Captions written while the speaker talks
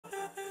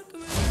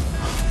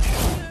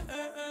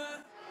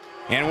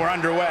And we're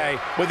underway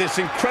with this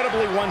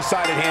incredibly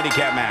one-sided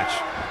handicap match.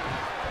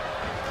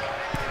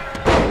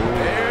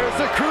 There's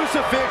the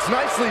crucifix,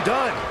 nicely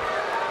done.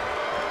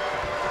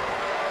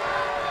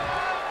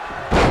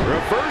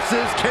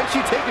 Reverses, can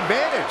she take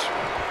advantage?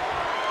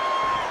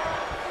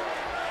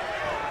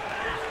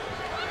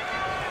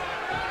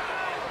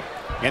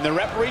 And the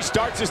referee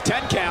starts his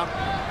 10 count.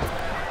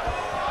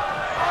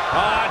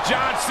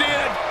 John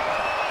Cena.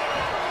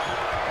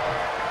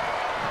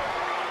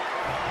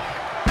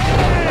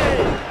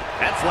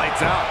 That's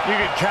lights out. You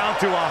can count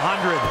to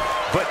 100,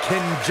 but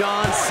can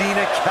John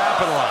Cena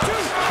capitalize?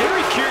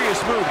 Very curious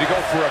move to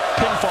go for a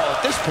pinfall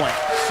at this point.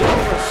 So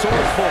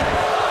resourceful.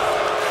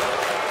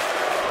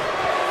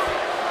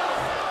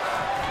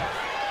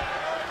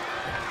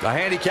 A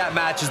handicap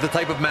match is the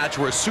type of match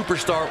where a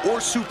superstar or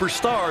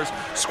superstars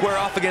square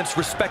off against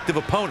respective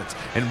opponents,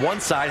 and one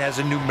side has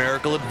a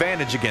numerical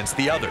advantage against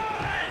the other.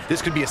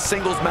 This could be a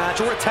singles match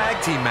or a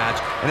tag team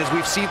match, and as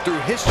we've seen through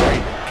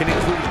history, can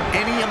include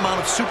any amount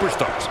of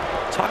superstars.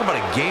 Talk about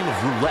a game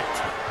of roulette.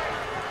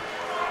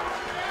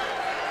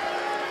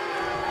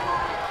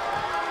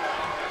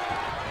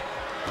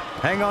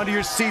 Hang on to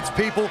your seats,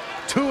 people.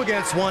 2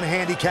 against 1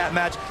 handicap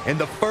match, and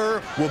the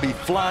fur will be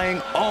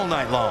flying all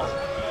night long.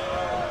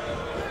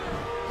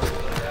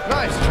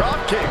 Nice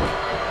drop kick.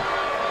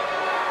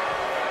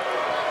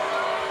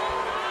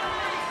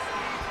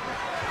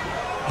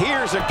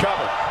 Here's a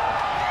cover.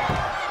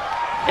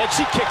 And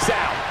she kicks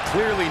out.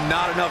 Clearly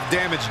not enough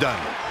damage done.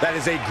 That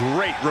is a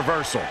great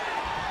reversal.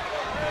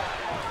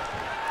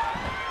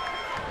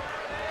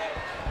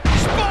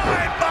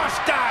 Spine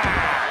buster!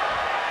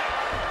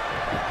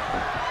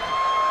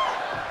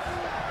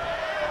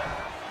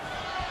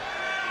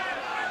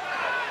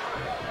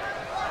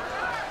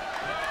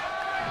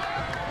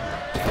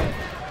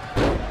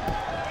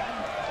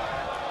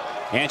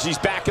 And she's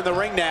back in the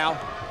ring now.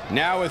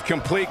 Now with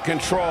complete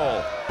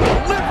control.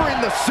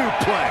 Delivering the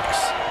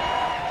suplex.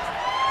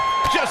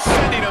 Just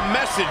sending a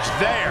message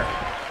there.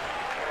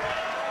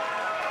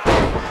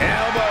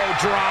 Elbow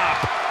drop.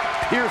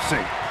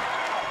 Piercing.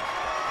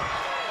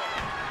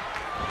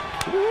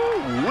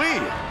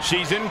 Woo-wee.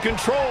 She's in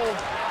control.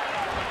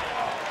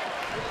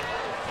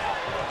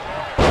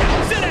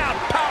 Sit out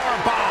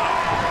powerbomb.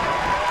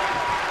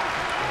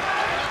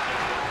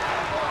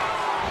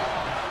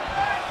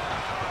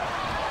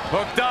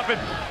 Hooked up and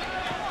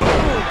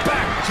Boom,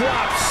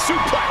 backdrop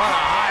suplex. on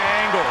a high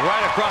angle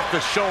right across the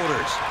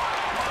shoulders.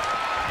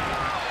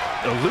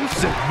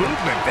 Elusive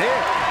movement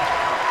there.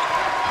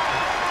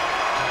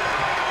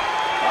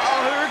 Uh-oh,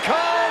 here it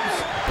comes.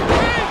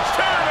 Page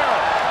Turner.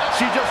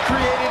 She just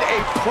created a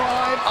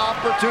prime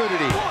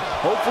opportunity.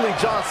 Hopefully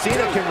John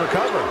Cena can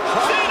recover.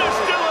 Cena's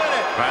still in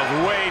it. That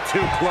was way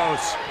too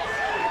close.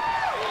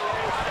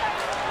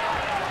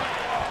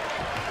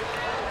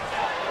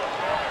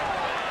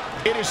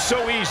 It is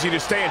so easy to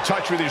stay in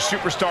touch with your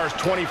superstars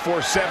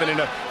 24/7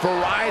 in a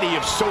variety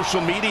of social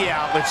media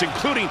outlets,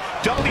 including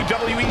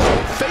WWE's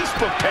own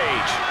Facebook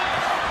page.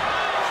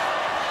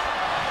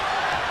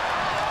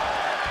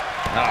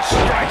 A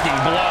striking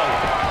blow.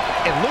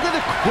 And look at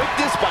the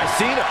quickness by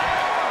Cena.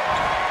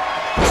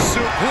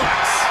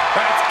 Suplex.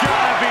 That's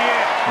gotta be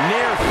it.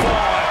 Near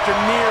fall after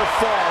near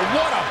fall.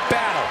 What a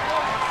battle.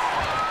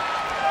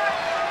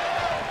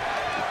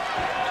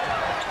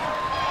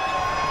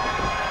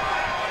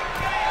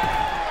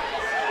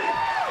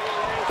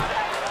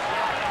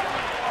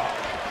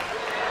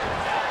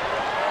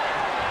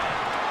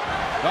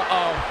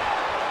 Uh-oh.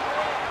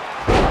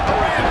 A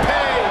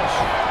rampage.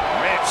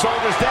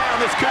 Shoulders down.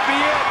 This could be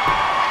it.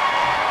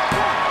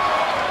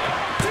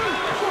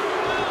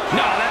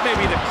 No, that may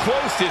be the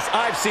closest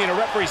I've seen a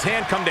referee's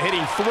hand come to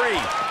hitting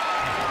 3.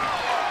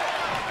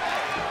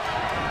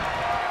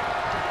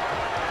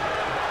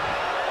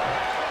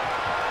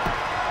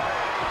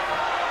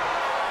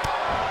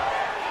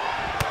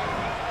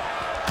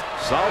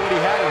 Saw what he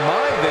had in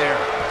mind there.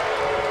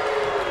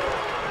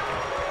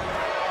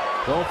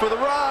 Going for the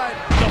ride.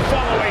 The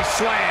follow-away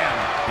slam.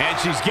 And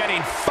she's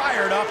getting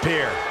fired up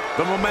here.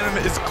 The momentum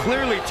is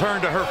clearly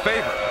turned to her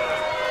favor.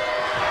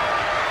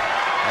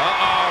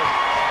 Uh-oh.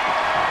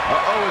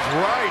 Uh-oh is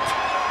right.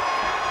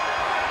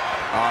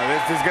 Oh,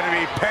 this is going to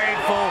be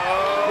painful.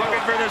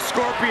 Looking for the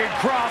Scorpion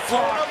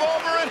crosslock.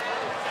 Over it.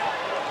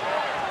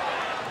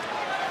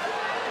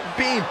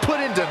 Being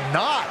put into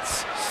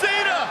knots.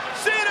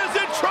 Cena's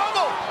in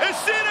trouble. Is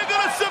Cena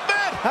going to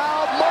submit?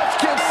 How much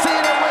can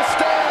Cena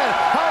withstand?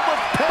 How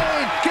much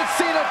pain can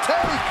Cena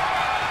take?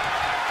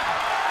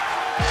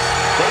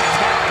 They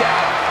tapped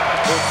out.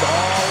 It's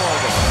all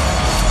over.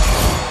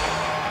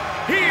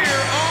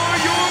 Here are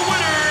your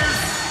winners,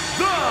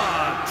 the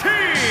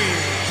team.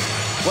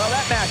 Well,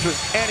 that match was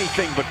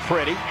anything but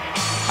pretty.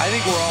 I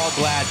think we're all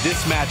glad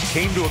this match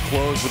came to a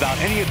close without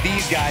any of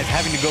these guys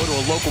having to go to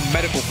a local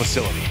medical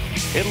facility.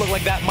 It looked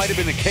like that might have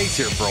been the case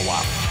here for a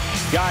while.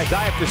 Guys,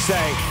 I have to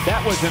say,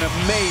 that was an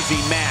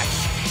amazing match.